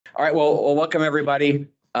All right, well, welcome everybody.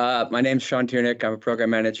 My name's Sean Tunick. I'm a program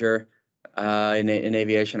manager in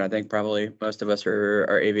aviation. I think probably most of us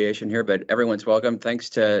are aviation here, but everyone's welcome. Thanks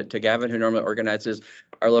to Gavin, who normally organizes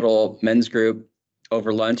our little men's group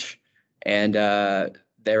over lunch, and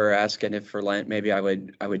they were asking if for Lent maybe I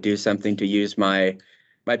would do something to use my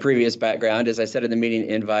previous background, as I said in the meeting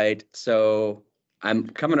invite. So I'm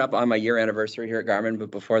coming up on my year anniversary here at Garmin,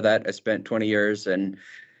 but before that, I spent 20 years in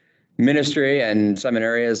ministry and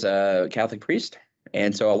seminary as a Catholic priest.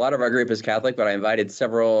 And so a lot of our group is Catholic, but I invited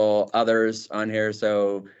several others on here.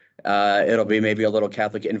 So it'll be maybe a little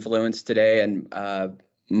Catholic influence today. And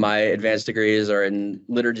my advanced degrees are in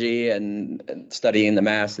liturgy and studying the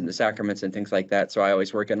Mass and the sacraments and things like that. So I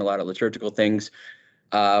always work in a lot of liturgical things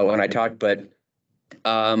when I talk. But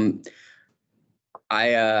um,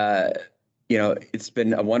 I it's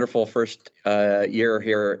been a wonderful first year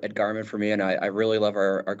here at Garmin for me, and I really love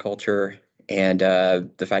our culture, and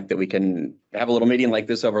the fact that we can have a little meeting like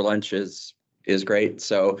this over lunch is great.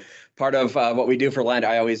 So part of what we do for Lent,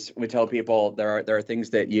 I always would tell people there are things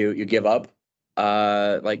that you give up,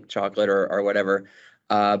 like chocolate or whatever,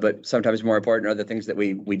 but sometimes more important are the things that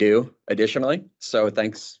we do additionally. So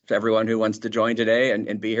thanks to everyone who wants to join today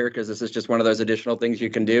and be here, because this is just one of those additional things you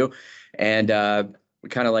can do. And we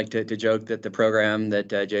kind of like to joke that the program that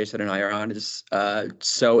Jason and I are on is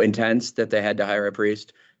so intense that they had to hire a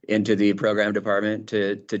priest into the program department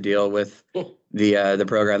to deal with the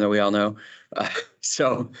program that we all know.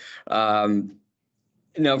 So for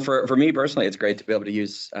me personally, it's great to be able to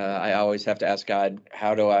use. I always have to ask God,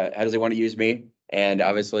 how does He want to use me? And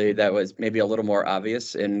obviously, that was maybe a little more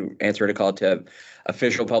obvious in answer to call to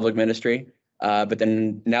official public ministry. But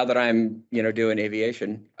then now that I'm doing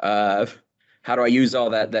aviation. How do I use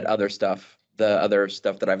all that other stuff, the other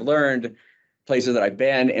stuff that I've learned, places that I've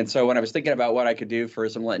been? And so when I was thinking about what I could do for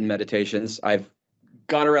some Lenten meditations, I've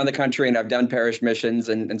gone around the country and I've done parish missions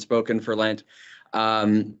and spoken for Lent.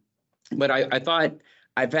 But I thought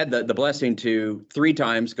I've had the blessing to 3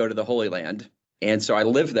 times go to the Holy Land. And so I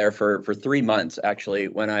lived there for 3 months, actually,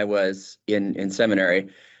 when I was in seminary.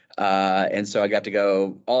 And so I got to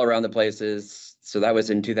go all around the places. So that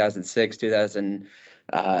was in 2006,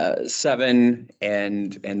 2007,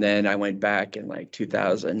 and then I went back in like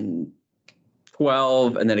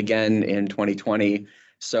 2012, and then again in 2020.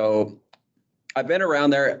 So I've been around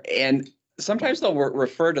there, and sometimes they'll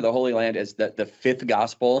refer to the Holy Land as the fifth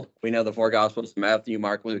gospel. We know the 4 gospels: Matthew,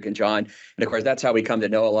 Mark, Luke, and John. And of course, that's how we come to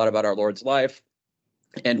know a lot about our Lord's life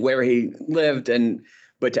and where He lived.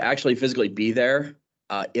 But to actually physically be there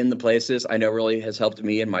in the places, I know really has helped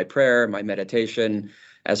me in my prayer, my meditation,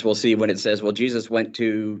 as we'll see when it says, well, Jesus went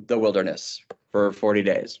to the wilderness for 40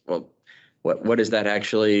 days. Well, what does that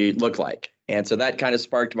actually look like? And so that kind of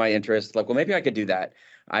sparked my interest. Like, well, maybe I could do that.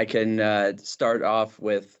 I can start off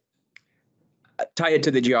with tie it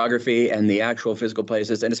to the geography and the actual physical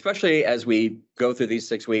places. And especially as we go through these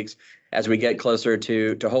 6 weeks, as we get closer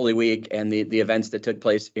to Holy Week and the events that took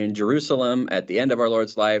place in Jerusalem at the end of our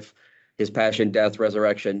Lord's life, His passion, death,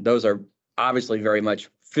 resurrection, those are obviously very much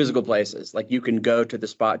physical places. Like, you can go to the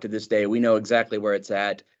spot to this day. We know exactly where it's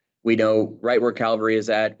at. We know right where Calvary is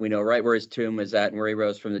at. We know right where His tomb is at and where He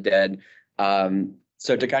rose from the dead.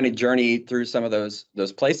 So to kind of journey through some of those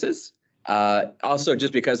places. Also,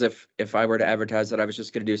 just because if I were to advertise that I was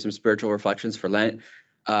just going to do some spiritual reflections for Lent,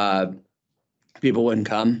 people wouldn't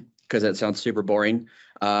come because it sounds super boring.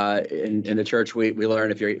 In the church, we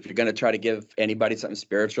learn if you're going to try to give anybody something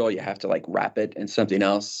spiritual, you have to like wrap it in something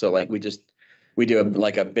else. So like we do a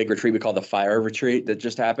big retreat we call the fire retreat that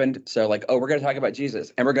just happened. So like, oh, we're going to talk about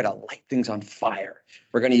Jesus and we're going to light things on fire.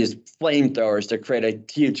 We're going to use flamethrowers to create a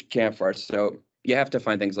huge campfire. So you have to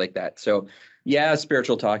find things like that. So yeah,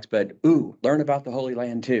 spiritual talks, but learn about the Holy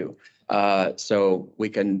Land too. So we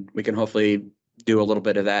can hopefully do a little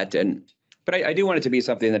bit of that. But I do want it to be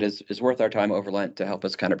something that is worth our time over Lent to help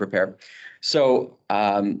us kind of prepare. So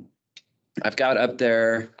I've got up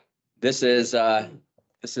there, this is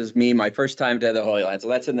me, my first time to the Holy Land. So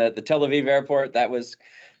that's in the Tel Aviv airport. That was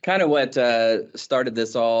kind of what started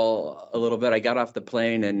this all a little bit. I got off the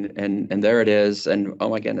plane and there it is. And oh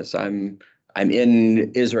my goodness, I'm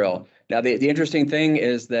in Israel. Now, the interesting thing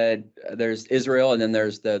is that there's Israel and then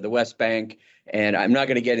there's the West Bank. And I'm not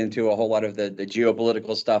going to get into a whole lot of the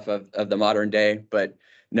geopolitical stuff of the modern day, but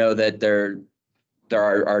know that there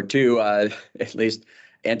are 2 at least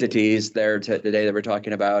entities there today that we're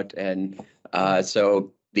talking about. And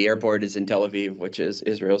so the airport is in Tel Aviv, which is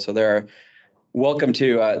Israel. So they're welcome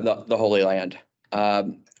to the Holy Land. I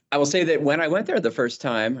will say that when I went there the first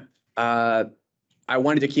time, I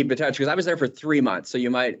wanted to keep in touch because I was there for 3 months. So you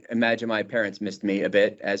might imagine my parents missed me a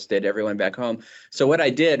bit, as did everyone back home. So what I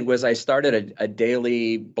did was I started a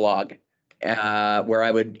daily blog where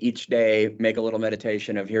I would each day make a little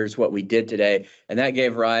meditation of here's what we did today. And that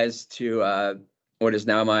gave rise to what is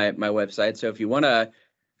now my website. So if you want to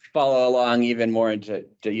follow along even more into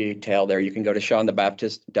detail there, you can go to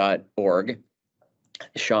seanthebaptist.org.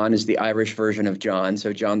 Sean is the Irish version of John.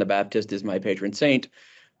 So John the Baptist is my patron saint.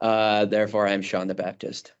 Therefore, I'm Sean the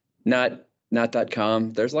Baptist. Not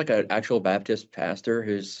 .com. There's like an actual Baptist pastor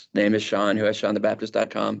whose name is Sean, who has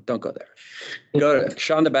SeanTheBaptist.com. Don't go there. Go to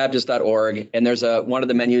SeanTheBaptist.org, and there's one of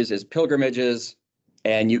the menus is pilgrimages,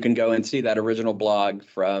 and you can go and see that original blog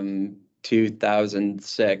from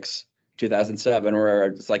 2006, 2007, where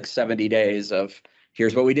it's like 70 days of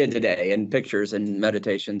here's what we did today, and pictures and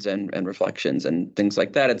meditations and reflections and things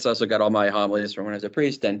like that. It's also got all my homilies from when I was a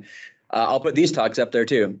priest, and I'll put these talks up there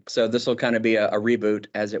too. So this will kind of be a reboot,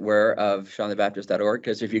 as it were, of SeanTheBaptist.org.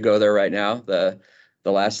 Because if you go there right now, the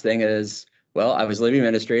last thing is, well, I was leaving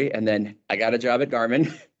ministry, and then I got a job at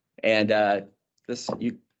Garmin, and this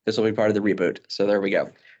will be part of the reboot. So there we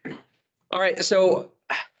go. All right. So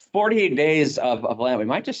 48 days of Lent. We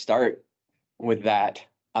might just start with that.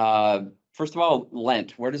 First of all,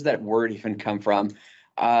 Lent. Where does that word even come from?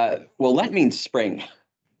 Well, Lent means spring,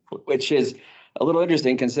 which is a little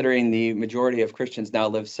interesting considering the majority of Christians now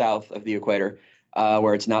live south of the equator,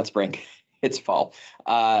 where it's not spring, it's fall.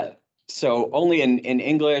 So only in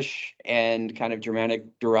English and kind of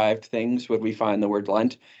Germanic derived things would we find the word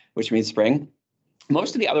Lent, which means spring.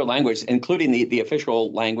 Most of the other language, including the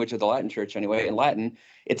official language of the Latin Church anyway, in Latin,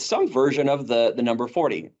 it's some version of the number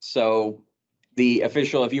 40. So the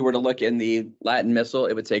official, if you were to look in the Latin Missal,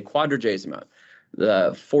 it would say quadragesima,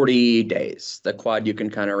 the 40 days. The quad you can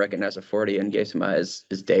kind of recognize a 40, and gesima is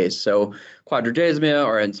days. So quadragesima,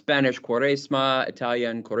 or in Spanish, Quaresma,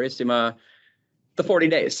 Italian, Quaresima, the 40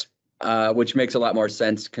 days, which makes a lot more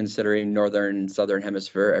sense considering northern, southern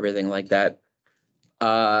hemisphere, everything like that.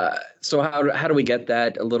 So how do we get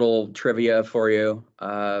that? A little trivia for you.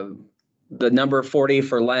 The number 40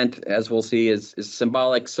 for Lent, as we'll see, is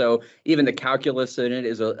symbolic. So even the calculus in it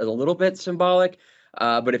is a little bit symbolic.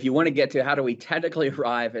 But if you want to get to how do we technically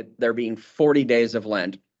arrive at there being 40 days of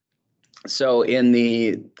Lent. So in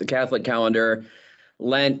the Catholic calendar,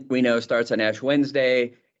 Lent, we know, starts on Ash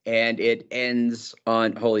Wednesday and it ends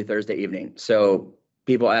on Holy Thursday evening. So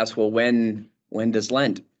people ask, well, when does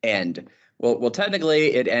Lent end? Well,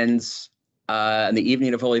 technically it ends on the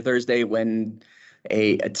evening of Holy Thursday when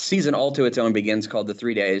a season all to its own begins called the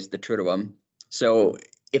 3 days, the Triduum. So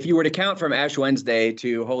if you were to count from Ash Wednesday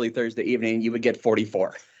to Holy Thursday evening, you would get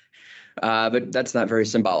 44. But that's not very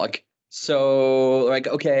symbolic. So like,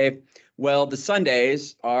 okay, well, the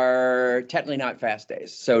Sundays are technically not fast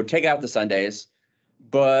days. So take out the Sundays,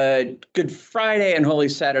 but Good Friday and Holy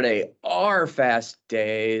Saturday are fast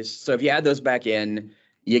days. So if you add those back in,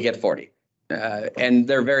 you get 40. And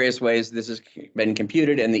there are various ways this has been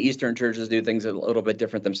computed, and the Eastern churches do things a little bit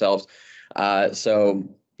different themselves. So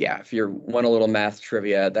yeah, if you want a little math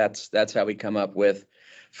trivia, that's how we come up with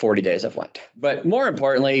 40 days of Lent. But more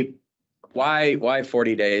importantly, why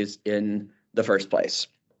 40 days in the first place?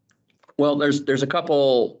 Well, there's a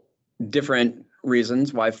couple different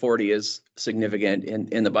reasons why 40 is significant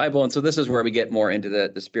in the Bible. And so this is where we get more into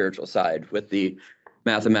the spiritual side with the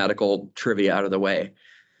mathematical trivia out of the way.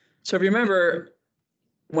 So if you remember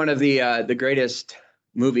one of the greatest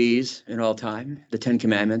movies in all time, The Ten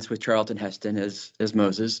Commandments with Charlton Heston as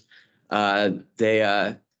Moses, they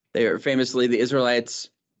are famously, the Israelites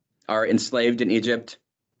are enslaved in Egypt.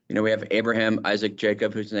 You know, we have Abraham, Isaac,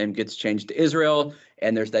 Jacob, whose name gets changed to Israel.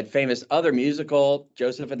 And there's that famous other musical,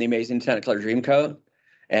 Joseph and the Amazing Technicolor Dreamcoat.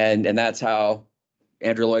 And that's how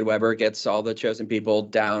Andrew Lloyd Webber gets all the chosen people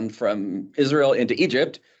down from Israel into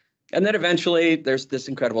Egypt. And then eventually there's this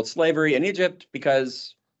incredible slavery in Egypt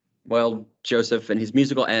because, well, Joseph and his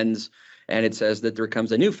musical ends. And it says that there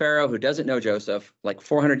comes a new Pharaoh who doesn't know Joseph like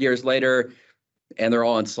 400 years later, and they're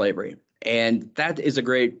all in slavery. And that is a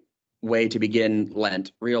great way to begin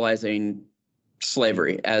Lent, realizing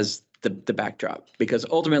slavery as the backdrop, because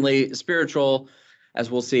ultimately spiritual, as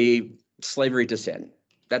we'll see, slavery to sin.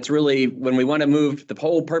 That's really when we want to move, the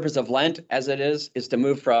whole purpose of Lent as it is to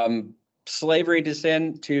move from slavery to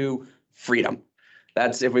sin to freedom.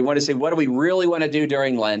 That's if we want to say, what do we really want to do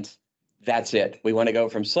during Lent? That's it. We want to go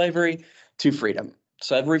from slavery to freedom,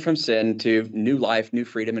 slavery from sin to new life, new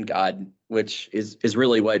freedom in God, which is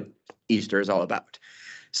really what Easter is all about.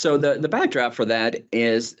 So the backdrop for that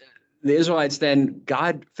is the Israelites then,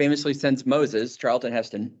 God famously sends Moses, Charlton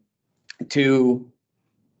Heston, to,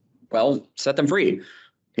 well, set them free.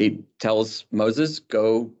 He tells Moses,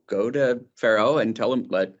 go to Pharaoh and tell him,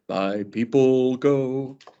 let my people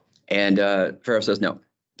go. And Pharaoh says no.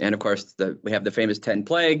 And of course, we have the famous 10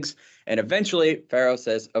 plagues. And eventually Pharaoh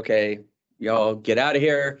says, okay, y'all get out of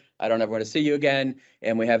here. I don't ever want to see you again.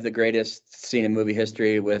 And we have the greatest scene in movie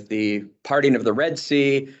history with the parting of the Red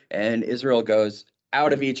Sea, and Israel goes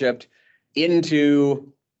out of Egypt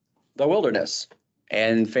into the wilderness.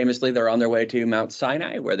 And famously, they're on their way to Mount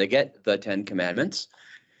Sinai, where they get the 10 commandments.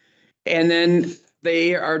 And then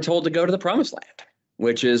they are told to go to the promised land,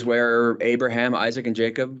 which is where Abraham, Isaac, and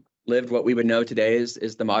Jacob lived. What we would know today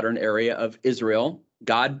is the modern area of Israel.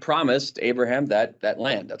 God promised Abraham that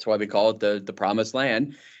land. That's why we call it the promised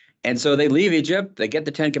land. And so they leave Egypt, they get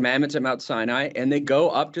the 10 commandments at Mount Sinai, and they go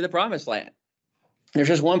up to the promised land. There's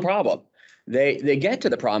just one problem. They get to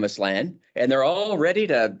the promised land, and they're all ready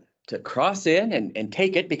to cross in and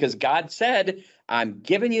take it, because God said, I'm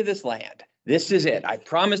giving you this land. This is it. I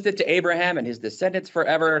promised it to Abraham and his descendants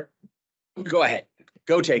forever. Go ahead,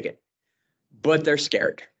 go take it. But they're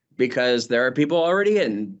scared because there are people already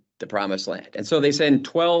in the promised land. And so they send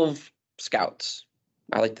 12 scouts.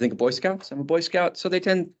 I like to think of Boy Scouts. I'm a Boy Scout. So they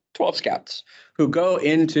send 12 scouts who go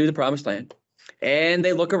into the promised land, and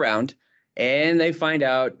they look around and they find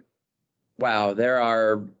out, wow, there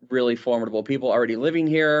are really formidable people already living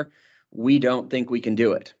here. We don't think we can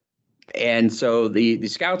do it. And so the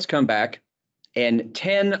scouts come back, and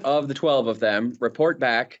 10 of the 12 of them report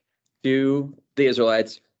back to the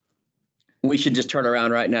Israelites, we should just turn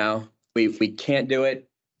around right now. We can't do it.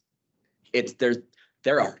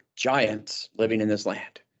 There are giants living in this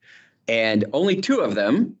land. And only 2 of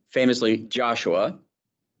them, famously Joshua,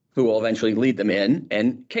 who will eventually lead them in,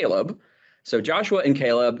 and Caleb. So Joshua and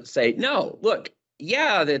Caleb say, no, look,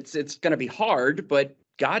 yeah, it's going to be hard, but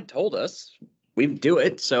God told us we'd do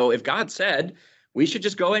it. So if God said, we should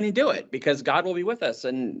just go in and do it, because God will be with us.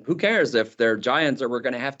 And who cares if they're giants or we're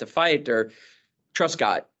going to have to fight, or trust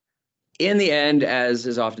God. In the end, as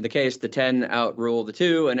is often the case, the 10 outrule the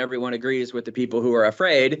 2, and everyone agrees with the people who are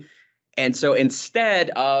afraid. And so instead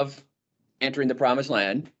of entering the promised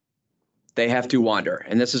land, they have to wander.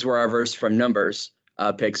 And this is where our verse from Numbers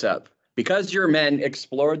picks up. Because your men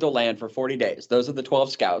explored the land for 40 days, those are the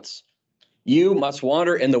 12 scouts, you must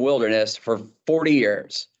wander in the wilderness for 40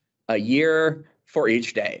 years, a year for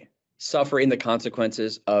each day, suffering the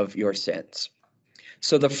consequences of your sins.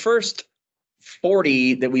 So the first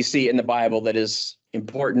 40 that we see in the Bible that is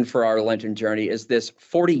important for our Lenten journey is this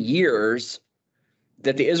 40 years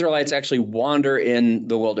that the Israelites actually wander in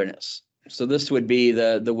the wilderness. So this would be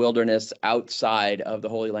the wilderness outside of the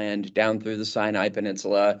Holy Land, down through the Sinai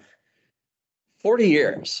Peninsula, 40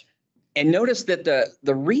 years. And notice that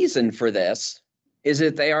the reason for this is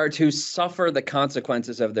that they are to suffer the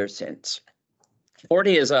consequences of their sins.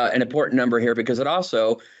 40 is an important number here because it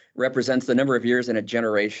also represents the number of years in a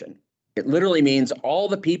generation. It literally means all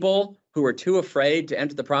the people who are too afraid to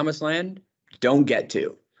enter the promised land don't get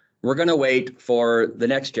to. We're going to wait for the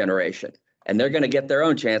next generation, and they're going to get their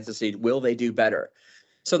own chance to see, will they do better?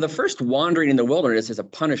 So the first wandering in the wilderness is a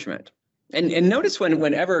punishment. And notice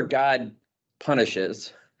whenever God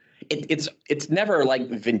punishes, it's never like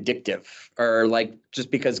vindictive or like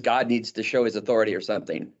just because God needs to show his authority or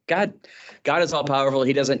something. God is all powerful.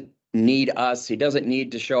 He doesn't need us. He doesn't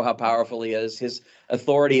need to show how powerful he is. His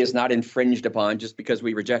authority is not infringed upon just because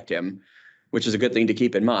we reject him, which is a good thing to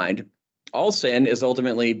keep in mind. All sin is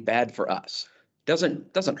ultimately bad for us.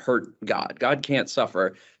 Doesn't hurt God. God can't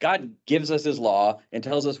suffer. God gives us his law and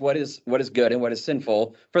tells us what is good and what is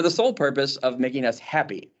sinful for the sole purpose of making us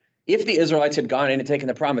happy. If the Israelites had gone in and taken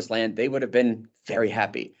the promised land, they would have been very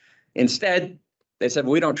happy. Instead, they said,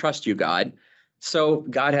 we don't trust you, God. So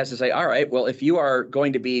God has to say, all right, well, if you are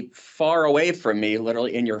going to be far away from me,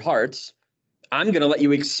 literally in your hearts, I'm going to let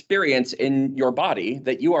you experience in your body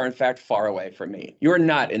that you are, in fact, far away from me. You are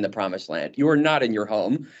not in the promised land. You are not in your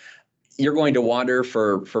home. You're going to wander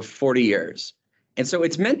for 40 years. And so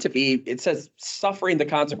it's meant to be, it says, suffering the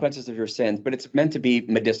consequences of your sins, but it's meant to be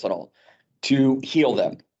medicinal, to heal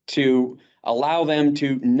them, to allow them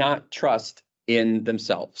to not trust in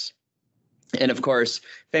themselves. And of course,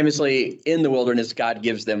 famously in the wilderness, God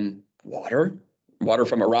gives them water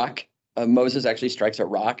from a rock. Moses actually strikes a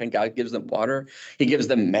rock and God gives them water. He gives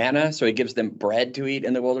them manna, so he gives them bread to eat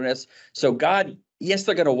in the wilderness. So God, yes,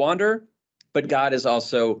 they're going to wander, but God is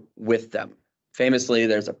also with them. Famously,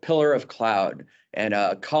 there's a pillar of cloud and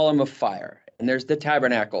a column of fire. And there's the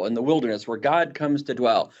tabernacle in the wilderness where God comes to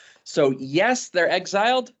dwell. So yes, they're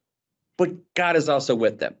exiled, but God is also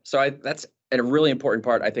with them. So that's a really important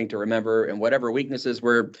part, I think, to remember. And whatever weaknesses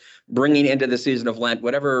we're bringing into the season of Lent,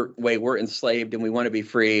 whatever way we're enslaved and we want to be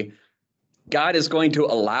free, God is going to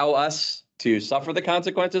allow us to suffer the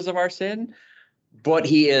consequences of our sin, but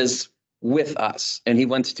he is with us and he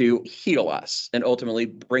wants to heal us and ultimately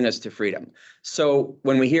bring us to freedom. So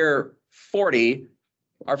when we hear 40,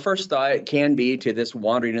 our first thought can be to this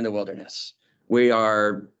wandering in the wilderness. We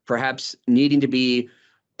are perhaps needing to be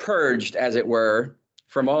purged, as it were,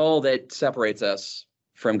 from all that separates us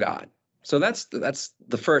from God. So that's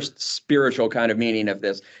the first spiritual kind of meaning of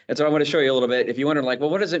this. And so I want to show you a little bit. If you wonder, like,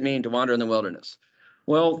 well, what does it mean to wander in the wilderness?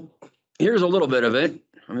 Well, here's a little bit of it.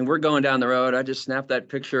 I mean, we're going down the road. I just snapped that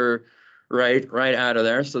picture right out of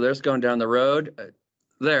there. So there's going down the road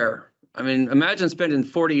there. I mean, imagine spending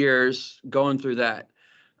 40 years going through that.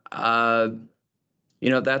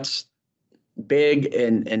 That's big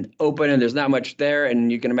and open, and there's not much there.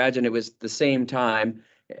 And you can imagine it was the same time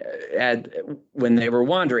when they were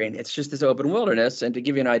wandering. It's just this open wilderness. And to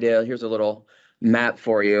give you an idea, here's a little map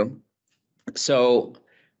for you. So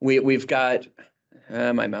we've got,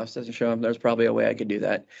 my mouse doesn't show them. There's probably a way I could do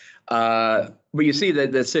that. But you see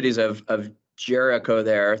the cities of Jericho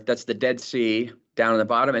there. That's the Dead Sea down on the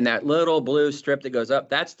bottom. And that little blue strip that goes up,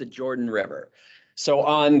 that's the Jordan River. So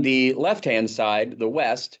on the left-hand side, the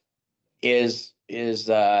west, is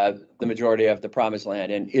the majority of the promised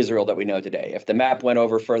land in Israel that we know today. If the map went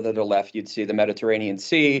over further to the left, you'd see the Mediterranean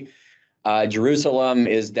Sea. Jerusalem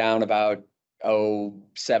is down about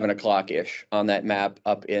 7 o'clock-ish on that map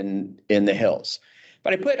up in the hills.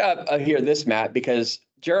 But I put up here this map because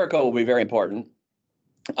Jericho will be very important,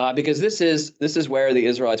 because this is where the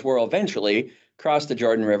Israelites will eventually cross the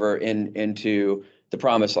Jordan River into the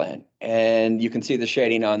promised land. And you can see the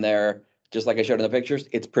shading on there, just like I showed in the pictures.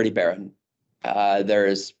 It's pretty barren.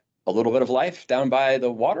 There's a little bit of life down by the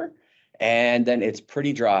water, and then it's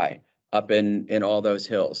pretty dry up in all those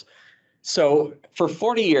hills. So for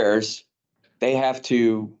 40 years, they have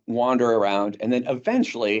to wander around, and then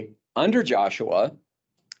eventually, under Joshua,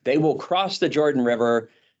 they will cross the Jordan River,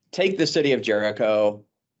 take the city of Jericho,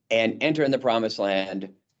 and enter in the promised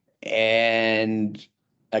land, and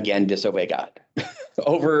again, disobey God.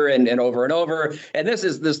 Over and over and over. And this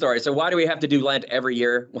is the story. So why do we have to do Lent every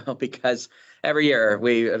year? Well, because every year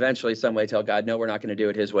we eventually some way tell God, no, we're not going to do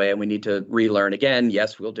it his way. And we need to relearn again.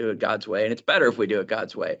 Yes, we'll do it God's way. And it's better if we do it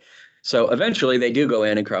God's way. So eventually they do go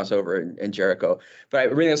in and cross over in Jericho. But I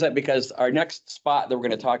bring this up because our next spot that we're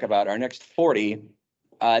going to talk about, our next 40,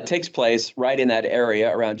 takes place right in that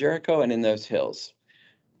area around Jericho and in those hills.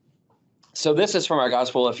 So this is from our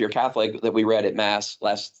gospel, if you're Catholic, that we read at Mass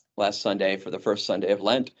last Sunday for the first Sunday of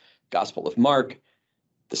Lent, Gospel of Mark.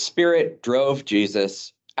 The Spirit drove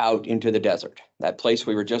Jesus out into the desert, that place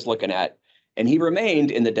we were just looking at, and he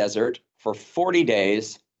remained in the desert for 40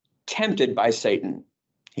 days, tempted by Satan.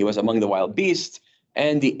 He was among the wild beasts,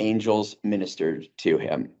 and the angels ministered to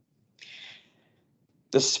him.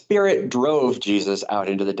 The Spirit drove Jesus out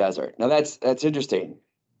into the desert. Now that's interesting.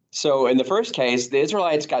 So in the first case, the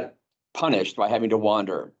Israelites got punished by having to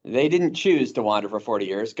wander. They didn't choose to wander for 40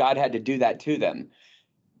 years. God had to do that to them.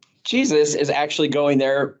 Jesus is actually going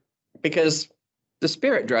there because the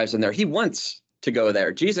Spirit drives him there. He wants to go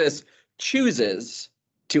there. Jesus chooses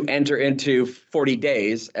to enter into 40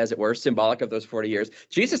 days, as it were, symbolic of those 40 years.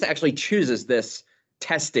 Jesus actually chooses this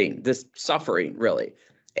testing, this suffering, really.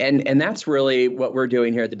 And that's really what we're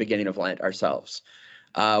doing here at the beginning of Lent ourselves.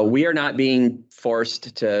 We are not being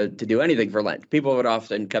forced to do anything for Lent. People would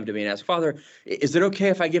often come to me and ask, Father, is it okay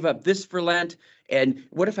if I give up this for Lent? And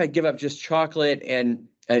what if I give up just chocolate? And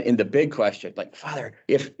the big question, like, Father,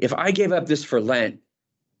 if I gave up this for Lent,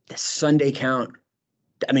 does Sunday count?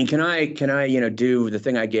 I mean, can I do the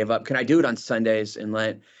thing I gave up? Can I do it on Sundays in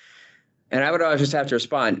Lent? And I would always just have to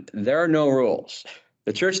respond, there are no rules.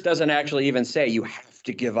 The church doesn't actually even say you have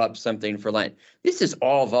to give up something for Lent. This is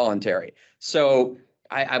all voluntary. So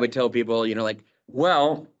I would tell people,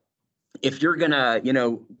 well, if you're going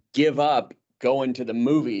to, give up going to the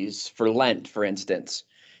movies for Lent, for instance,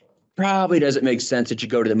 probably doesn't make sense that you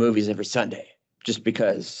go to the movies every Sunday just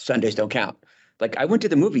because Sundays don't count. Like, I went to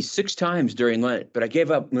the movies 6 times during Lent, but I gave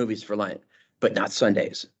up movies for Lent, but not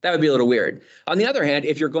Sundays. That would be a little weird. On the other hand,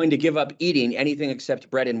 if you're going to give up eating anything except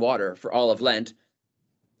bread and water for all of Lent,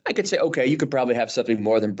 I could say, okay, you could probably have something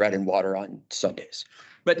more than bread and water on Sundays.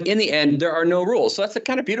 But in the end, there are no rules. So that's the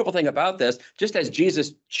kind of beautiful thing about this. Just as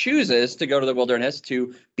Jesus chooses to go to the wilderness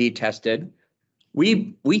to be tested,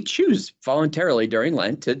 we choose voluntarily during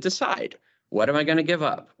Lent to decide, what am I going to give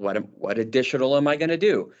up? What additional am I going to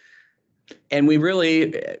do? And we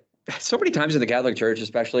really, so many times in the Catholic Church,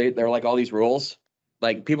 especially, there are like all these rules.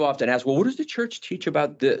 Like, people often ask, well, what does the church teach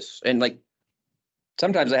about this? And like,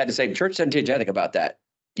 sometimes I had to say, church doesn't teach anything about that.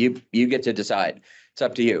 You get to decide. It's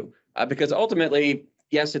up to you. Because ultimately,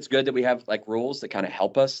 yes, it's good that we have like rules that kind of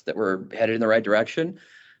help us, that we're headed in the right direction.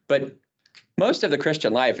 But most of the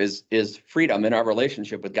Christian life is freedom in our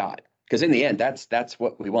relationship with God. Because in the end, that's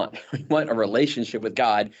what we want. We want a relationship with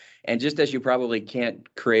God. And just as you probably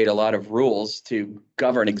can't create a lot of rules to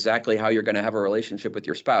govern exactly how you're going to have a relationship with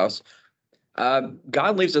your spouse,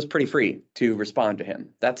 God leaves us pretty free to respond to him.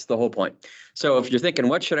 That's the whole point. So if you're thinking,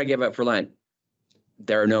 what should I give up for Lent?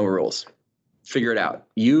 There are no rules. Figure it out.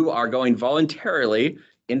 You are going voluntarily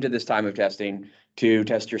into this time of testing to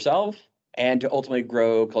test yourself and to ultimately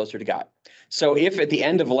grow closer to God. So if at the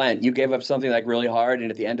end of Lent, you gave up something like really hard,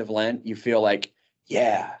 and at the end of Lent, you feel like,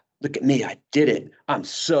 yeah, look at me, I did it. I'm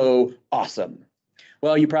so awesome.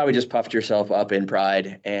 Well, you probably just puffed yourself up in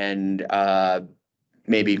pride and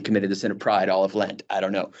maybe committed the sin of pride all of Lent. I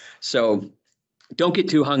don't know. So don't get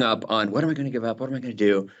too hung up on what am I going to give up? What am I going to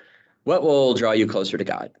do? What will draw you closer to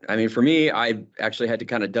God? I mean, for me, I actually had to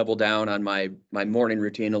kind of double down on my morning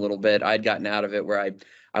routine a little bit. I'd gotten out of it where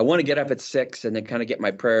I want to get up at 6 and then kind of get my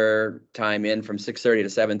prayer time in from 6:30 to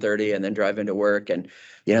 7:30 and then drive into work. And,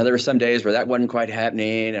 there were some days where that wasn't quite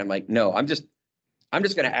happening. I'm like, no, I'm just going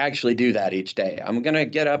to actually do that each day. I'm going to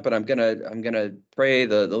get up and I'm going to pray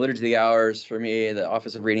the Liturgy of the Hours for me, the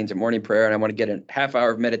Office of Readings and morning prayer. And I want to get a half hour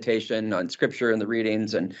of meditation on scripture and the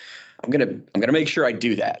readings. And I'm going to make sure I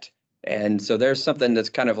do that. And so there's something that's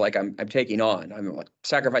kind of like I'm taking on. I'm like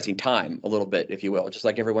sacrificing time a little bit, if you will, just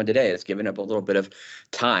like everyone today is giving up a little bit of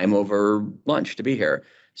time over lunch to be here.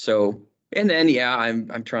 So, and then, yeah,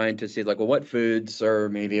 I'm trying to see like, well, what foods are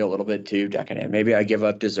maybe a little bit too decadent? Maybe I give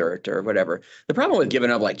up dessert or whatever. The problem with giving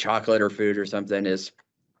up like chocolate or food or something is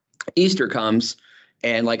Easter comes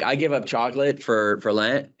and like I give up chocolate for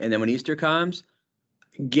Lent. And then when Easter comes,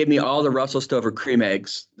 give me all the Russell Stover cream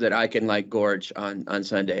eggs that I can like gorge on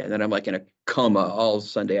Sunday. And then I'm like in a coma all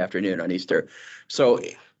Sunday afternoon on Easter. So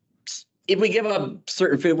if we give up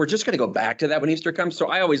certain food, we're just going to go back to that when Easter comes. So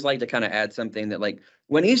I always like to kind of add something that like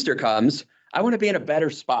when Easter comes, I want to be in a better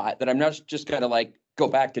spot, that I'm not just going to like go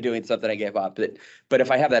back to doing something I gave up. But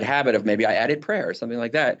if I have that habit of maybe I added prayer or something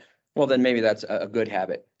like that, well, then maybe that's a good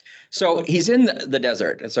habit. So he's in the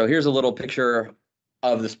desert. And so here's a little picture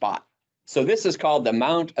of the spot. So this is called the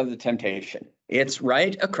Mount of the Temptation. It's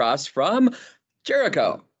right across from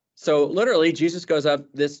Jericho. So literally, Jesus goes up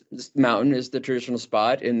this mountain is the traditional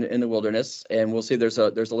spot in the wilderness, and we'll see there's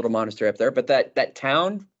a little monastery up there. But that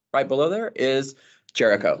town right below there is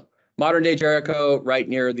Jericho, modern day Jericho, right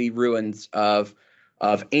near the ruins of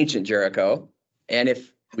ancient Jericho. And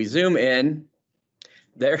if we zoom in,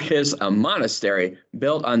 there is a monastery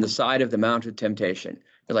built on the side of the Mount of Temptation.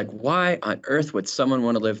 You're like, why on earth would someone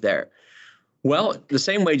want to live there? Well, the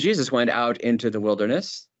same way Jesus went out into the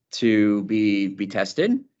wilderness to be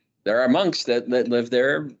tested, there are monks that live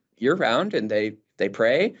there year round, and they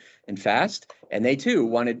pray and fast, and they too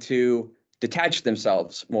wanted to detach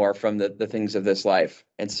themselves more from the things of this life.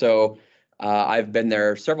 And so I've been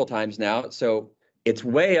there several times now. So it's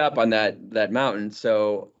way up on that mountain.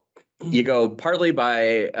 So you go partly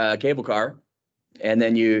by cable car, and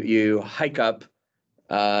then you hike up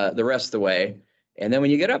the rest of the way. And then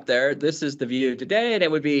when you get up there, this is the view today, and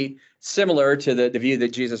it would be similar to the view that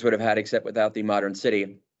Jesus would have had, except without the modern city.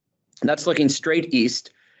 And that's looking straight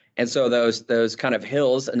east. And so those kind of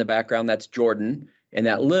hills in the background, that's Jordan. And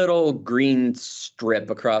that little green strip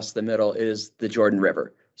across the middle is the Jordan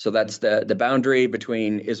River. So that's the boundary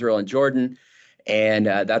between Israel and Jordan. And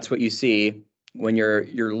that's what you see when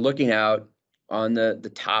you're looking out on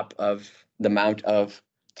the top of the Mount of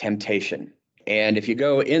Temptation. And if you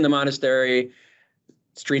go in the monastery,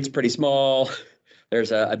 street's pretty small.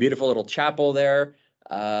 There's a beautiful little chapel there.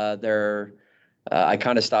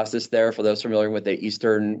 Iconostasis there, for those familiar with the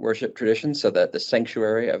Eastern worship tradition, so that the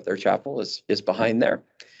sanctuary of their chapel is behind there.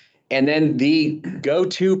 And then the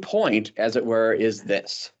go-to point, as it were, is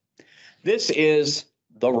this. This is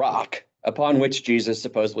the rock upon which Jesus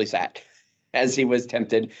supposedly sat as he was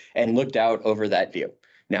tempted and looked out over that view.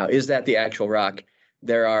 Now, is that the actual rock?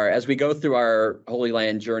 There are, as we go through our Holy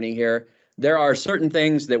Land journey here, there are certain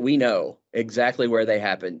things that we know exactly where they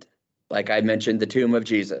happened. Like I mentioned, the tomb of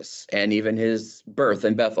Jesus and even his birth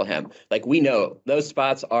in Bethlehem. Like we know those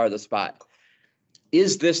spots are the spot.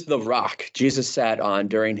 Is this the rock Jesus sat on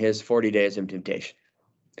during his 40 days of temptation?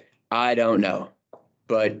 I don't know.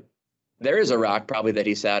 But there is a rock probably that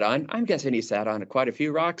he sat on. I'm guessing he sat on quite a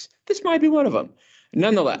few rocks. This might be one of them.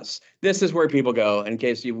 Nonetheless, this is where people go. In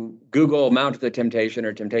case you Google Mount of the Temptation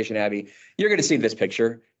or Temptation Abbey, you're going to see this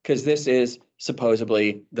picture because this is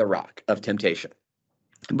supposedly the rock of temptation.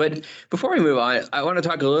 But before we move on, I want to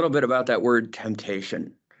talk a little bit about that word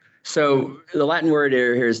temptation. So the Latin word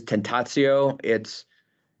here is tentatio. It's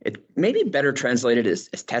It may be better translated as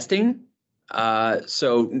testing.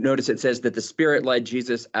 So notice it says that the Spirit led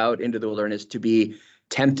Jesus out into the wilderness to be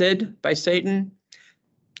tempted by Satan,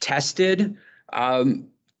 tested.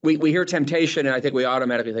 We hear temptation, and I think we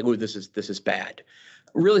automatically think, "Oh, this is bad."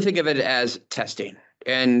 Really think of it as testing,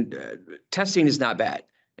 and testing is not bad.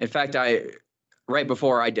 In fact, right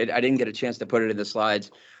before I didn't get a chance to put it in the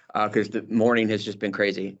slides because the morning has just been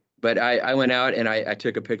crazy. But I went out and I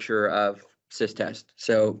took a picture of sys test.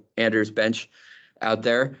 So Andrew's bench out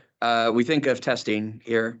there. We think of testing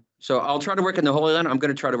here. So I'll try to work in the Holy Land. I'm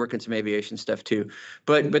going to try to work in some aviation stuff too.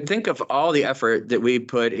 But think of all the effort that we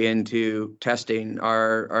put into testing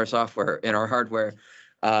our software and our hardware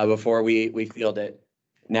before we field it.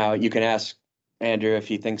 Now you can ask Andrew if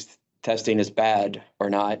he thinks testing is bad or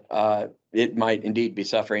not. It might indeed be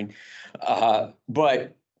suffering,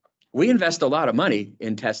 but we invest a lot of money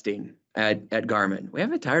in testing at Garmin. We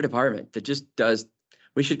have an entire department that just does.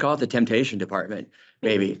 We should call it the temptation department,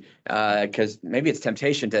 maybe, because maybe it's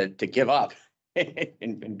temptation to give up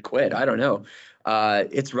and quit. I don't know.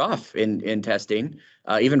 It's rough in testing,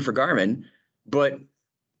 even for Garmin, but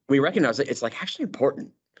we recognize that it's like actually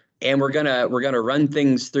important. And we're gonna run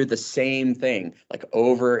things through the same thing like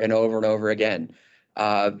over and over and over again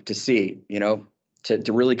to see,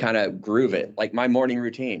 to really kind of groove it. Like my morning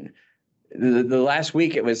routine. The last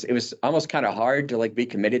week it was almost kind of hard to like be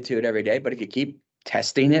committed to it every day. But if you keep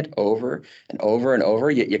testing it over and over and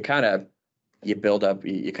over, you build up,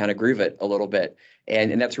 you kind of groove it a little bit.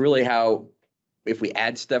 And that's really how, if we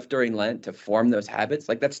add stuff during Lent to form those habits,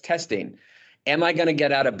 like that's testing. Am I going to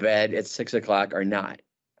get out of bed at 6 o'clock or not?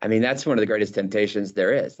 I mean, that's one of the greatest temptations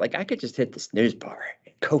there is. Like I could just hit the snooze bar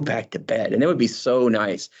and go back to bed, and it would be so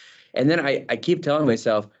nice. And then I keep telling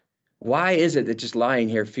myself, why is it that just lying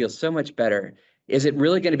here feels so much better? Is it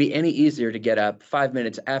really going to be any easier to get up 5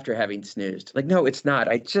 minutes after having snoozed? Like, no, it's not.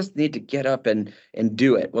 I just need to get up and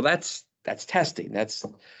do it. Well, that's testing. That's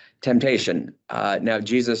temptation. Now,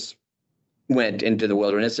 Jesus went into the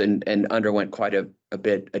wilderness and underwent quite a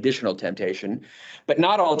bit additional temptation, but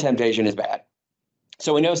not all temptation is bad.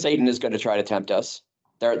 So we know Satan is going to try to tempt us.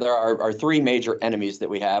 There are three major enemies that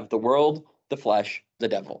we have: the world, the flesh, the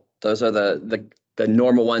devil. Those are the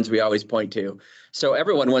normal ones we always point to. So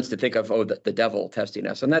everyone wants to think of, the devil testing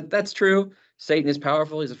us. And that's true. Satan is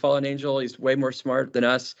powerful. He's a fallen angel. He's way more smart than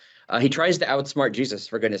us. He tries to outsmart Jesus,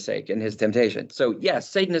 for goodness sake, in his temptation. So yes,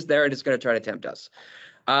 Satan is there and it's going to try to tempt us.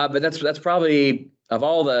 But that's probably, of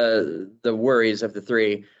all the worries of the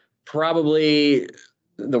three, probably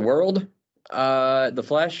the world, the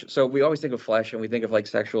flesh. So we always think of flesh and we think of like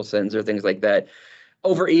sexual sins or things like that.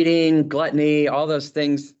 Overeating, gluttony, all those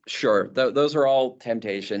things. Sure. Those are all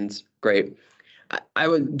temptations. Great. I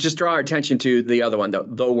would just draw our attention to the other one, though,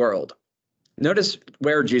 the world. Notice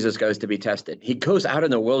where Jesus goes to be tested. He goes out in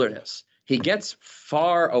the wilderness. He gets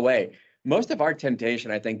far away. Most of our temptation,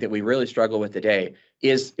 I think, that we really struggle with today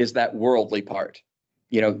is that worldly part.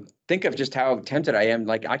 Think of just how tempted I am.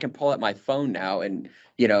 Like I can pull out my phone now and,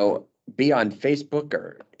 be on Facebook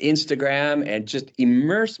or Instagram and just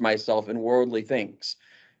immerse myself in worldly things.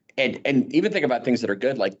 And even think about things that are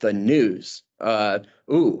good, like the news. I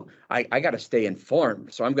got to stay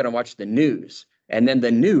informed. So I'm going to watch the news. And then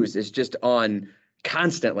the news is just on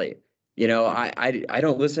constantly. I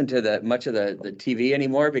don't listen to much of the TV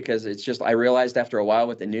anymore because it's just, I realized after a while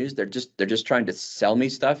with the news, they're just trying to sell me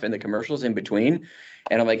stuff in the commercials in between.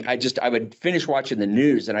 And I'm like, I would finish watching the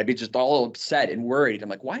news and I'd be just all upset and worried. I'm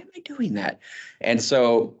like, why am I doing that? And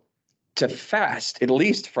so to fast, at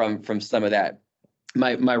least from some of that,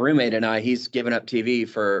 my roommate and I, he's given up TV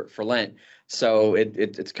for Lent. So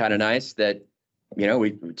it's kind of nice that,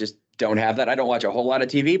 we just don't have that. I don't watch a whole lot of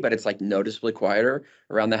TV, but it's like noticeably quieter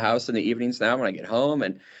around the house in the evenings now when I get home.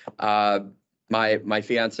 And my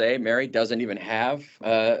fiance, Mary, doesn't even have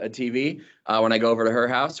a TV. When I go over to her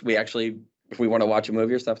house, we actually, if we want to watch a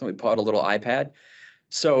movie or something, we pull out a little iPad.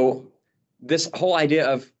 So this whole idea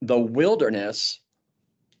of the wilderness,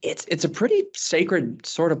 it's a pretty sacred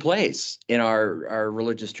sort of place in our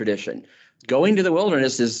religious tradition. Going to the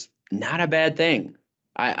wilderness is not a bad thing.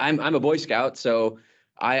 I'm a Boy Scout, so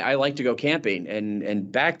I like to go camping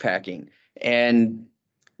and backpacking. And,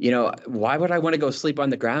 why would I want to go sleep on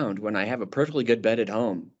the ground when I have a perfectly good bed at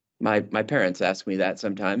home? My parents ask me that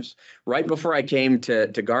sometimes. Right before I came to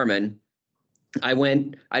Garmin,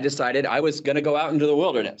 I decided I was going to go out into the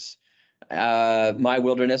wilderness. My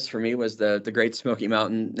wilderness for me was the Great Smoky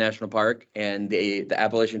Mountain National Park and the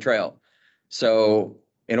Appalachian Trail. So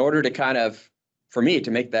in order to for me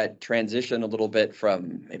to make that transition a little bit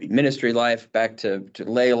from maybe ministry life back to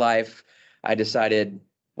lay life, I decided,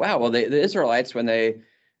 wow, well, the Israelites, when they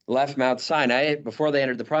left Mount Sinai before they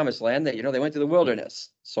entered the promised land, that, they went to the wilderness.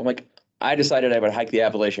 So I'm like, I decided I would hike the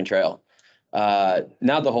Appalachian Trail.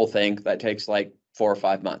 Not the whole thing. That takes like 4 or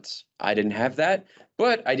 5 months. I didn't have that,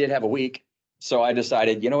 but I did have a week. So I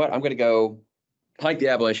decided, you know what, I'm going to go hike the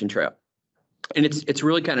Appalachian Trail. And it's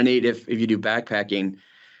really kind of neat if you do backpacking,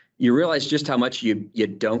 you realize just how much you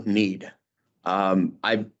don't need.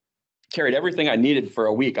 I carried everything I needed for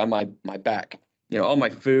a week on my back, all my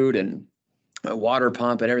food and my water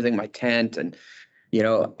pump and everything, my tent, and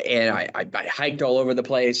and I hiked all over the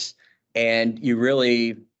place. And you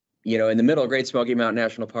really, in the middle of Great Smoky Mountain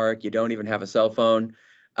National Park, you don't even have a cell phone.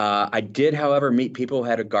 I did, however, meet people who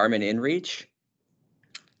had a Garmin InReach.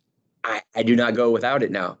 I do not go without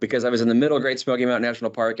it now, because I was in the middle of Great Smoky Mountain National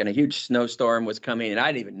Park and a huge snowstorm was coming, and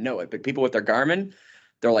I didn't even know it. But people with their Garmin,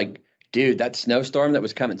 they're like, dude, that snowstorm that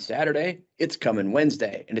was coming Saturday, it's coming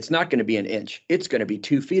Wednesday, and it's not going to be an inch. It's going to be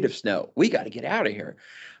 2 feet of snow. We got to get out of here.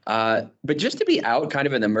 But just to be out kind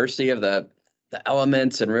of in the mercy of the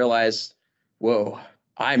elements and realize, whoa,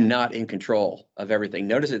 I'm not in control of everything.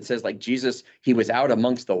 Notice it says, like, Jesus, he was out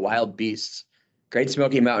amongst the wild beasts. Great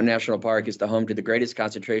Smoky Mountain National Park is the home to the greatest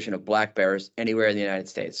concentration of black bears anywhere in the United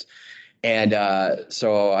States. And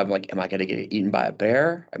so I'm like, am I going to get eaten by a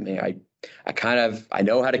bear? I mean, I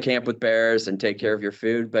know how to camp with bears and take care of your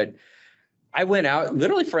food, but I went out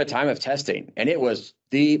literally for a time of testing, and it was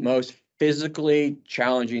the most physically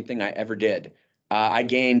challenging thing I ever did. I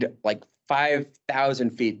gained like 5,000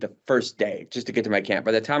 feet the first day just to get to my camp.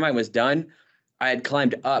 By the time I was done, I had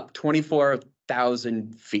climbed up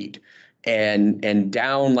 24,000 feet and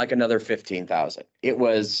down like another 15,000. It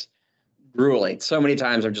was grueling. So many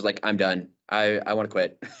times I'm just like, I'm done. I want to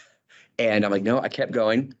quit. And I'm like, no, I kept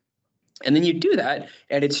going. And then you do that,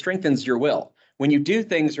 and it strengthens your will. When you do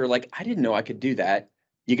things you're like, I didn't know I could do that,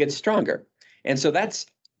 you get stronger. And so that's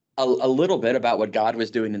a little bit about what God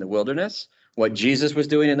was doing in the wilderness, what Jesus was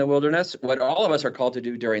doing in the wilderness, what all of us are called to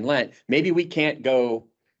do during Lent. Maybe we can't go,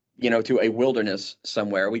 to a wilderness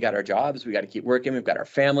somewhere. We got our jobs, we got to keep working, we've got our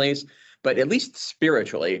families, but at least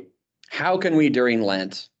spiritually, how can we during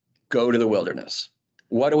Lent go to the wilderness?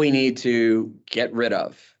 What do we need to get rid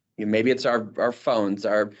of? Maybe it's our phones,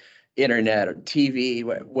 our internet or TV,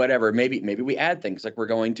 whatever. Maybe we add things like we're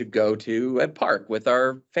going to go to a park with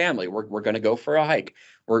our family. We're going to go for a hike.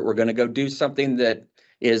 We're going to go do something that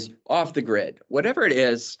is off the grid. Whatever it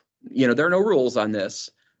is, there are no rules on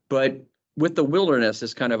this, but with the wilderness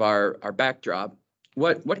as kind of our backdrop,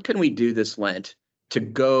 what can we do this Lent to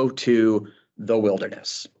go to the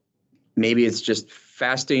wilderness? Maybe it's just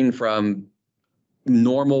fasting from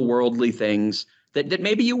normal worldly things that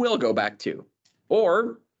maybe you will go back to.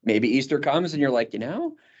 Or maybe Easter comes and you're like,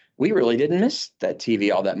 we really didn't miss that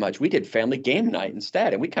TV all that much. We did family game night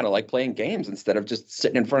instead, and we kind of like playing games instead of just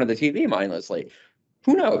sitting in front of the TV mindlessly.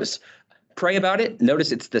 Who knows? Pray about it.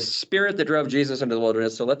 Notice it's the Spirit that drove Jesus into the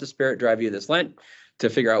wilderness. So let the Spirit drive you this Lent to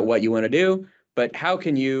figure out what you want to do. But how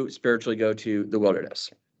can you spiritually go to the wilderness?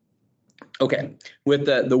 Okay, with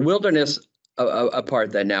the wilderness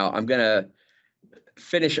apart then now, I'm going to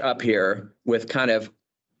finish up here with kind of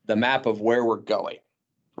the map of where we're going.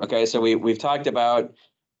 Okay, so we've talked about,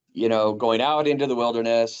 going out into the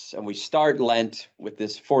wilderness, and we start Lent with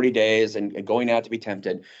this 40 days and going out to be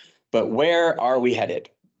tempted. But where are we headed?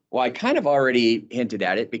 Well, I kind of already hinted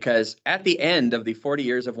at it, because at the end of the 40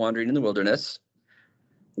 years of wandering in the wilderness,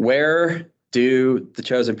 where do the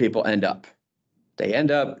chosen people end up? They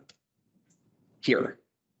end up here.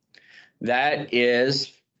 That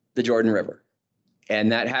is the Jordan River.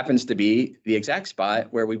 And that happens to be the exact spot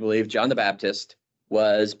where we believe John the Baptist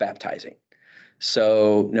was baptizing.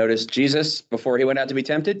 So notice Jesus, before he went out to be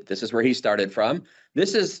tempted, this is where he started from.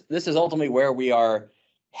 This is ultimately where we are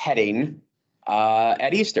heading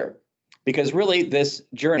at Easter, because really this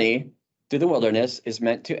journey through the wilderness is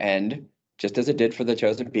meant to end, just as it did for the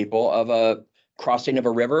chosen people, of a crossing of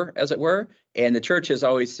a river, as it were. And the church has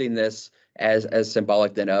always seen this as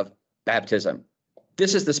symbolic then of baptism.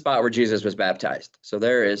 This is the spot where Jesus was baptized. So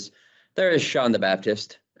there is John the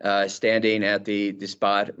Baptist standing at the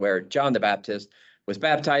spot where John the Baptist was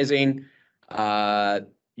baptizing.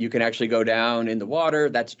 You can actually go down in the water.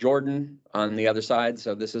 That's Jordan on the other side.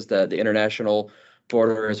 So this is the international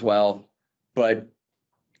border as well. But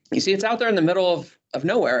you see, it's out there in the middle of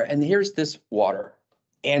nowhere, and here's this water.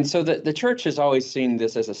 And so the church has always seen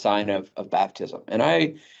this as a sign of baptism. And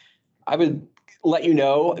I would let you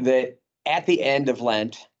know that at the end of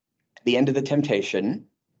Lent, the end of the temptation,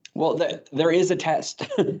 well, there is a test,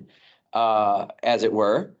 as it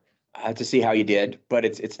were, to see how you did. But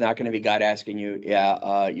it's not going to be God asking you,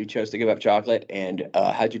 you chose to give up chocolate, and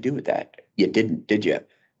how'd you do with that? You didn't, did you?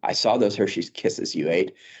 I saw those Hershey's Kisses you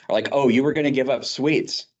ate. Or like, oh, you were going to give up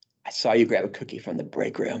sweets. I saw you grab a cookie from the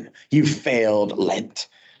break room. You failed Lent.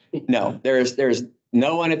 No, there's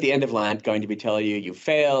no one at the end of Lent going to be telling you you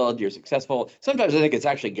failed, you're successful. Sometimes I think it's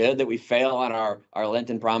actually good that we fail on our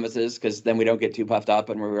Lenten promises, because then we don't get too puffed up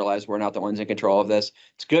and we realize we're not the ones in control of this.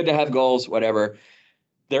 It's good to have goals, whatever.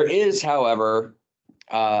 There is, however,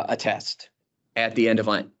 a test at the end of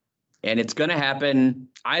Lent, and it's going to happen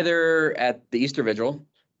either at the Easter Vigil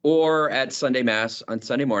or at Sunday Mass on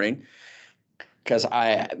Sunday morning. Because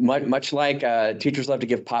much like teachers love to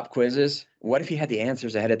give pop quizzes, what if you had the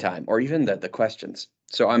answers ahead of time, or even the questions?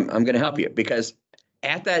 So I'm going to help you, because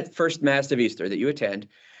at that first Mass of Easter that you attend,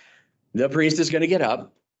 the priest is going to get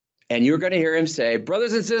up and you're going to hear him say,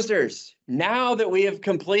 brothers and sisters, now that we have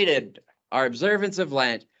completed our observance of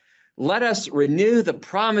Lent, let us renew the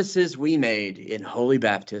promises we made in holy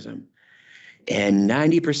baptism. And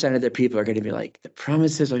 90% of the people are going to be like, the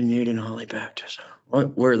promises I made in holy baptism.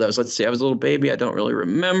 What were those? Let's see. I was a little baby. I don't really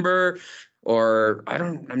remember. Or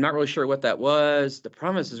I'm not really sure what that was. The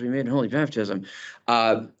promises we made in holy baptism.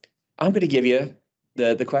 I'm going to give you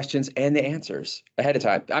the questions and the answers ahead of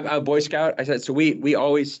time. I'm a Boy Scout. I said, so we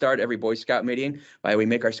always start every Boy Scout meeting by we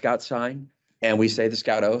make our Scout sign and we say the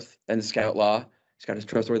Scout oath and the Scout law. Scout is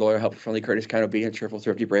trustworthy, loyal, helpful, friendly, courteous, kind, obedient, cheerful,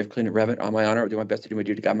 thrifty, brave, clean, and reverent. On my honor, I will do my best to do my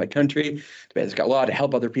duty to God and my country. To obey the Scout law, to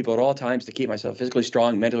help other people at all times, to keep myself physically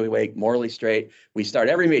strong, mentally awake, morally straight. We start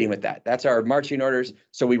every meeting with that. That's our marching orders.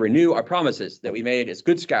 So we renew our promises that we made as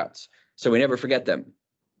good Scouts, so we never forget them.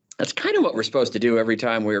 That's kind of what we're supposed to do every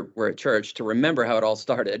time we're at church, to remember how it all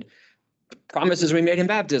started. Promises we made in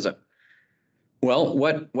baptism. Well,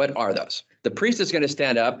 what are those? The priest is going to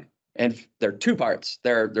stand up. And there are two parts.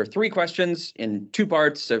 There are 3 questions in 2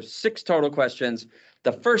 parts, so 6 total questions.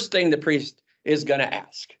 The first thing the priest is going to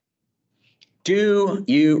ask, do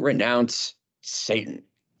you renounce Satan?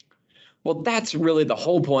 Well, that's really the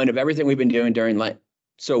whole point of everything we've been doing during Lent.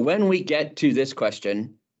 So when we get to this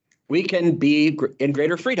question, we can be in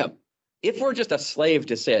greater freedom. If we're just a slave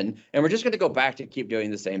to sin and we're just going to go back to keep doing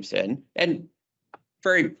the same sin, and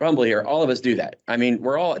very humbly here, all of us do that. I mean,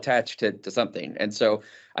 we're all attached to something. And so,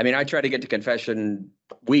 I mean, I try to get to confession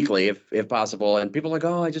weekly if possible. And people are like,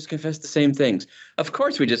 oh, I just confess the same things. Of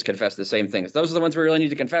course, we just confess the same things. Those are the ones we really need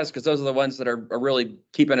to confess, because those are the ones that are really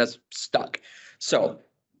keeping us stuck. So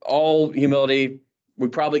all humility, we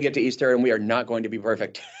probably get to Easter and we are not going to be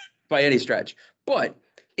perfect by any stretch. But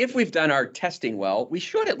if we've done our testing well, we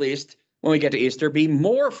should at least, when we get to Easter, be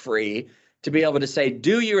more free to be able to say,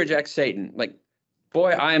 do you reject Satan? Like,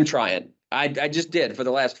 boy, I am trying. I just did. For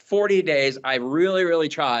the last 40 days, I really, really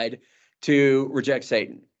tried to reject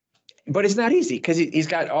Satan. But it's not easy, because he's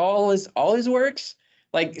got all his works.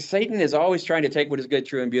 Like, Satan is always trying to take what is good,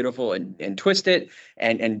 true, and beautiful and twist it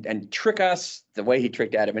and trick us the way he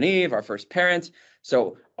tricked Adam and Eve, our first parents.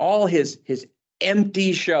 So all his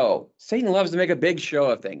empty show. Satan loves to make a big show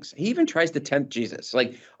of things. He even tries to tempt Jesus.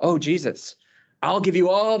 Like, oh, Jesus, I'll give you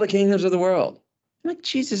all the kingdoms of the world. Like,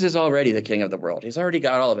 Jesus is already the king of the world. He's already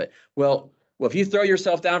got all of it. Well, if you throw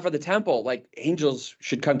yourself down for the temple, like, angels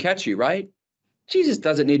should come catch you, right? Jesus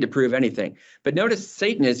doesn't need to prove anything. But notice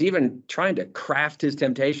Satan is even trying to craft his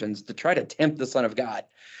temptations to try to tempt the Son of God.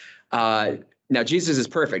 Now, Jesus is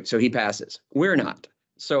perfect, so he passes. We're not.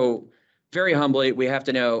 So very humbly, we have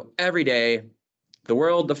to know every day the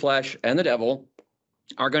world, the flesh, and the devil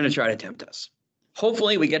are going to try to tempt us.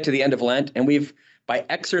 Hopefully, we get to the end of Lent and by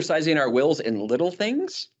exercising our wills in little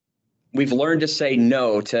things, we've learned to say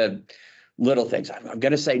no to little things. I'm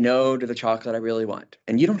going to say no to the chocolate I really want.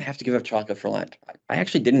 And you don't have to give up chocolate for Lent. I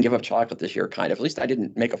actually didn't give up chocolate this year, kind of. At least I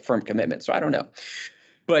didn't make a firm commitment, so I don't know.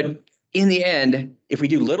 But in the end, if we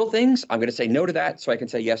do little things, I'm going to say no to that so I can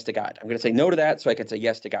say yes to God. I'm going to say no to that so I can say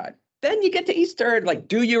yes to God. Then you get to Easter, and like,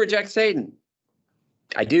 do you reject Satan?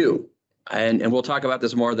 I do. And we'll talk about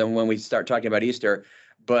this more than when we start talking about Easter.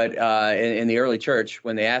 But in the early church,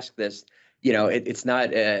 when they ask this, it's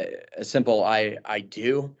not a simple I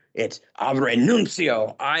do. It's ab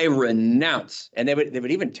renuncio, I renounce. And they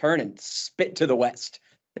would even turn and spit to the west.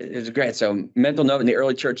 It was great. So mental note, in the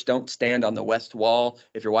early church, don't stand on the west wall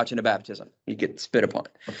if you're watching a baptism. You get spit upon.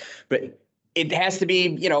 But it has to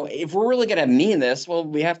be, if we're really going to mean this, well,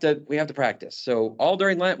 we have to practice. So all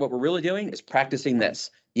during Lent, what we're really doing is practicing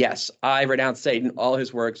this. Yes, I renounce Satan, all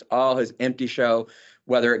his works, all his empty show,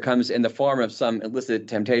 whether it comes in the form of some illicit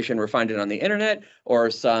temptation we're finding on the internet or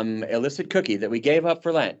some illicit cookie that we gave up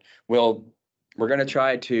for Lent. We're going to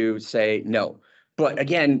try to say no. But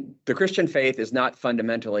again, the Christian faith is not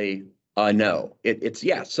fundamentally a no. It's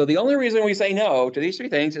yes. So the only reason we say no to these 3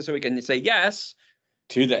 things is so we can say yes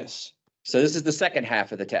to this. So this is the second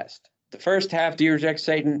half of the test. The first half, do you reject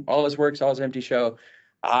Satan, all his works, all his empty show?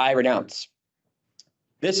 I renounce.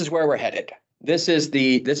 This is where we're headed. This is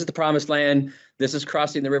the promised land. This is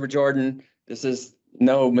crossing the River Jordan. This is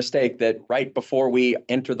no mistake that right before we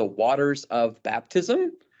enter the waters of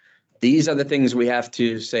baptism, these are the things we have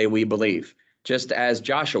to say we believe. Just as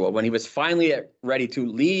Joshua, when he was finally ready to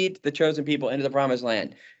lead the chosen people into the promised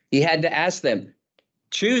land, he had to ask them,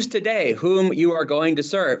 choose today whom you are going to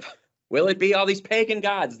serve. Will it be all these pagan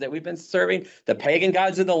gods that we've been serving, the pagan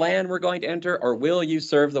gods of the land we're going to enter, or will you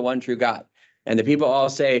serve the one true God? And the people all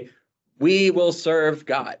say, we will serve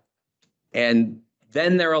God. And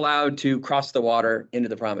then they're allowed to cross the water into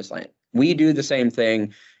the promised land. We do the same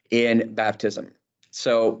thing in baptism.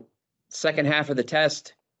 So second half of the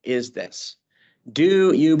test is this.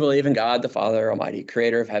 Do you believe in God, the Father Almighty,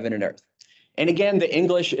 creator of heaven and earth? And again, the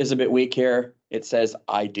English is a bit weak here. It says,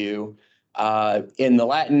 I do. In the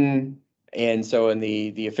Latin, and so in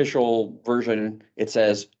the official version, it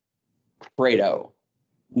says credo.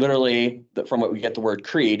 Literally, from what we get the word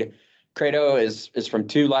creed. Credo is from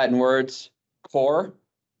two Latin words, cor,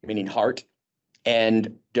 meaning heart,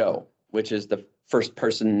 and do, which is the first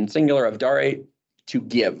person singular of dare, to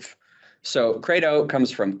give. So credo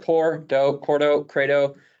comes from cor, do, cordo,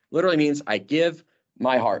 credo, literally means I give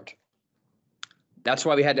my heart. That's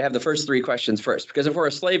why we had to have the first three questions first, because if we're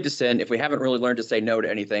a slave to sin, if we haven't really learned to say no to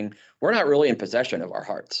anything, we're not really in possession of our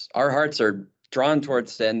hearts. Our hearts are drawn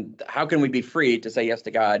towards sin. How can we be free to say yes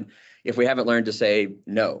to God if we haven't learned to say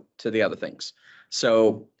no to the other things?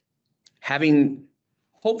 So having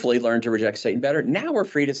hopefully learned to reject Satan better, now we're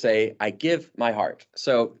free to say, I give my heart.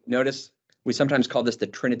 So notice we sometimes call this the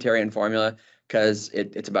Trinitarian formula because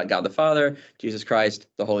it's about God the Father, Jesus Christ,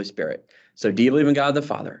 the Holy Spirit. So do you believe in God the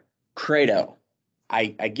Father? Credo. I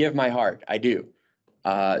give my heart. I do.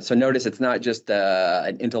 So notice it's not just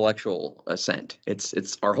an intellectual assent.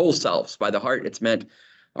 It's our whole selves. By the heart, it's meant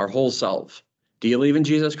our whole self. Do you believe in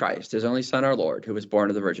Jesus Christ, his only Son, our Lord, who was born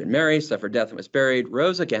of the Virgin Mary, suffered death and was buried,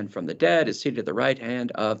 rose again from the dead, is seated at the right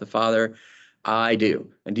hand of the Father? I do.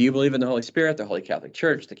 And do you believe in the Holy Spirit, the Holy Catholic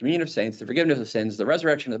Church, the communion of saints, the forgiveness of sins, the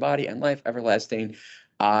resurrection of the body, and life everlasting?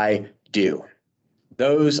 I do.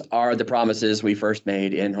 Those are the promises we first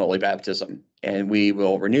made in holy baptism, and we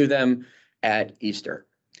will renew them at Easter.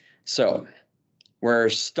 So we're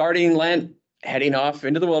starting Lent, heading off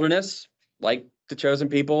into the wilderness, like the chosen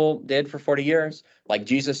people did for 40 years, like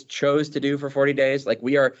Jesus chose to do for 40 days, like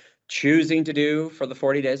we are choosing to do for the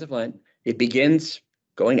 40 days of Lent. It begins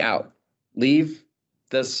going out. Leave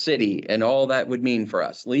the city and all that would mean for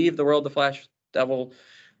us. Leave the world, the flesh, devil,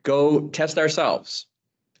 go test ourselves.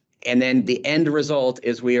 And then the end result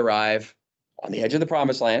is we arrive on the edge of the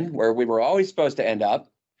promised land where we were always supposed to end up.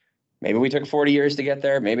 Maybe we took 40 years to get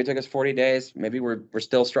there. Maybe it took us 40 days. Maybe we're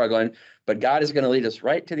still struggling. But God is going to lead us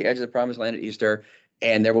right to the edge of the promised land at Easter,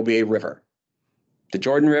 and there will be a river. The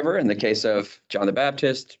Jordan River, in the case of John the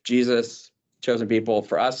Baptist, Jesus, chosen people,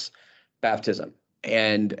 for us, baptism.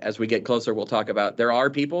 And as we get closer, we'll talk about there are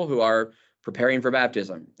people who are preparing for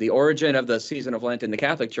baptism. The origin of the season of Lent in the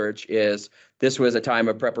Catholic Church is this was a time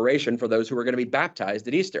of preparation for those who were going to be baptized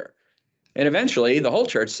at Easter. And eventually the whole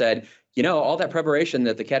church said, you know, all that preparation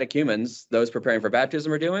that the catechumens, those preparing for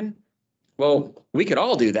baptism, are doing, well, we could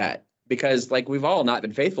all do that because like we've all not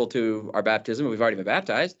been faithful to our baptism. We've already been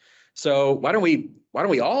baptized. So why don't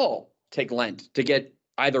we all take Lent to get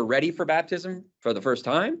either ready for baptism for the first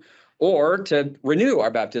time or to renew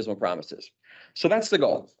our baptismal promises? So that's the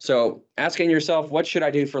goal. So asking yourself, what should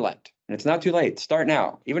I do for Lent? And it's not too late. Start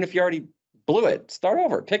now. Even if you already blew it, start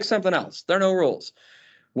over. Pick something else. There are no rules.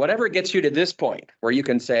 Whatever gets you to this point where you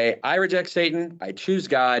can say, I reject Satan, I choose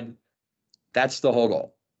God, that's the whole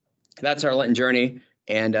goal. That's our Lenten journey.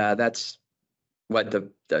 And that's what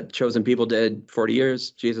the chosen people did 40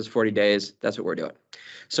 years, Jesus 40 days. That's what we're doing.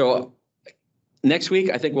 So next week,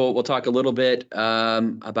 I think we'll talk a little bit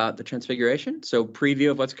about the Transfiguration. So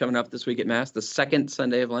preview of what's coming up this week at Mass. The second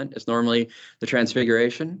Sunday of Lent is normally the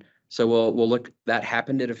Transfiguration. So we'll look, that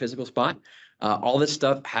happened at a physical spot. All this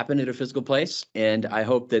stuff happened at a physical place. And I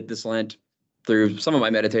hope that this Lent, through some of my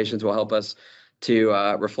meditations, will help us to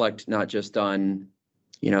reflect not just on,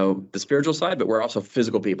 the spiritual side, but we're also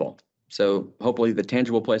physical people. So hopefully the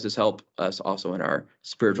tangible places help us also in our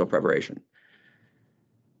spiritual preparation.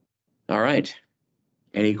 All right.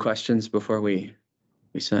 Any questions before we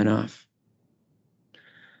sign off?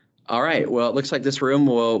 All right. Well, it looks like this room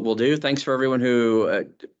will do. Thanks for everyone who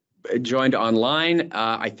joined online.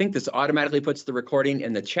 I think this automatically puts the recording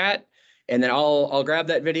in the chat, and then I'll grab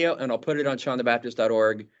that video and I'll put it on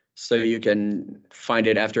seanthebaptist.org so you can find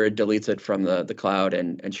it after it deletes it from the cloud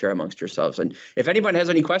and share amongst yourselves. And if anyone has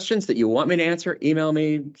any questions that you want me to answer, email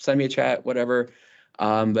me, send me a chat, whatever.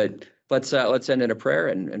 But let's end in a prayer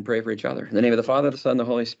and pray for each other. In the name of the Father, the Son, the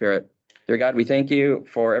Holy Spirit. Dear God, we thank you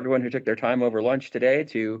for everyone who took their time over lunch today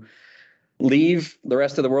to leave the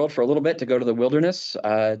rest of the world for a little bit to go to the wilderness,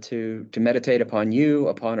 to meditate upon you,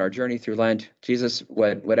 upon our journey through Lent. Jesus,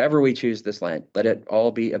 whatever we choose this Lent, let it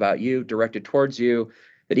all be about you, directed towards you,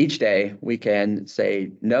 that each day we can say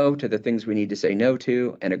no to the things we need to say no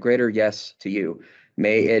to and a greater yes to you.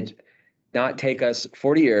 May it not take us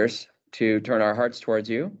 40 years to turn our hearts towards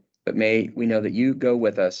you, but may we know that you go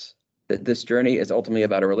with us, that this journey is ultimately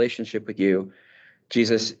about a relationship with you.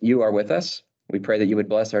 Jesus, you are with us. We pray that you would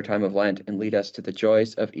bless our time of Lent and lead us to the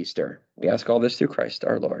joys of Easter. We ask all this through Christ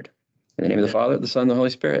our Lord. In the name of the Father, the Son, and the Holy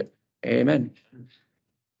Spirit. Amen.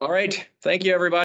 All right. Thank you, everybody.